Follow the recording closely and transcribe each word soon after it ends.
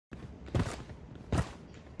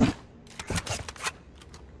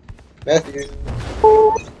Matthew.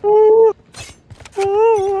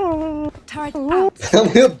 Turret out.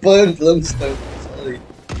 I'm gonna burn Brimstone. Sorry.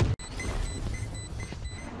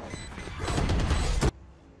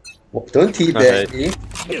 Well, don't teabag me.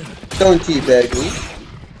 Don't teabag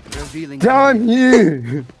me. Damn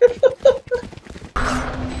you!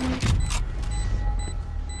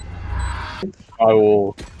 I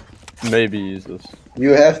will maybe use this. You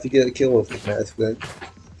have to get a kill with it, Matt, then.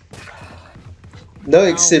 No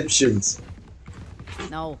exceptions.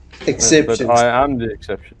 No. Exceptions. But I am the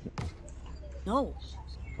exception. No.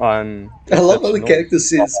 I'm. I love how the character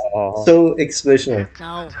says so expressional.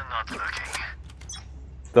 No.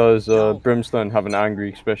 Does Brimstone have an angry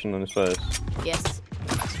expression on his face? Yes.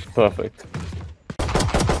 Perfect.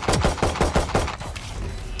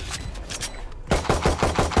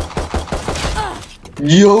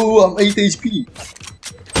 Yo, I'm 8 HP.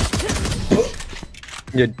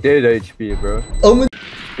 You're dead HP, bro. Oh my.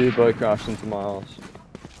 Speedboat crashed into my ass.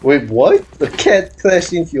 Wait, what? The cat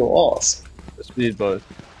crashed into your ass. A speedboat.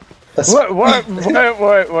 A What?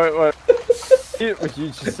 Wait. Repeat what you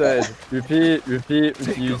just said. Repeat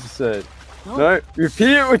what you just said. No,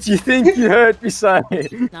 repeat what you think you heard me say.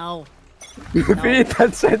 No. Repeat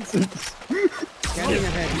that sentence. Getting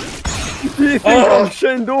ahead. Do you think I'm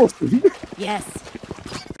Shane Dawson? Yes.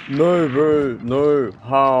 No, bro. No.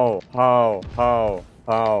 How?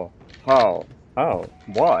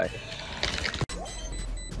 Why?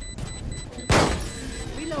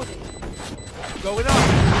 Reloading. Going up.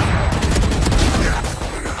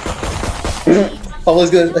 I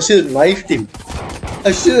should have knifed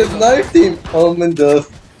him. Oh my god.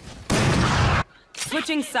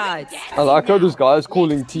 Switching sides. I like how this guy's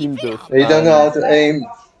calling team diff. You don't know how to aim.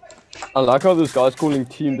 I like how this guy's calling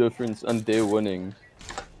team difference and they're winning.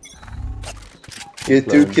 Get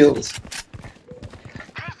 2 kills.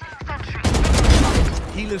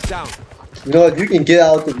 Healer's down. You know what? You can get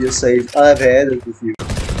out of your save. I've had it with you.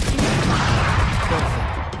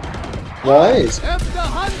 Nice. The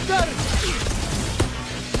hunter.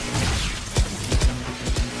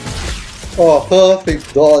 Oh,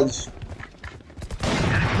 perfect dodge.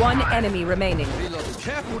 One enemy remaining.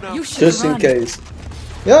 Careful now. You should Just in case.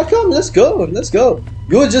 Yeah, come, let's go.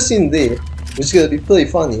 You're just in there. It's gonna be pretty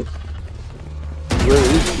funny. Where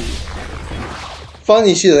is she?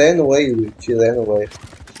 Funny, she ran away.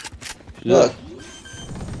 Look.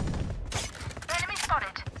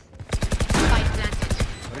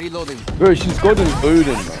 Reloading. Bro, she's got an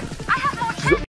Odin, man.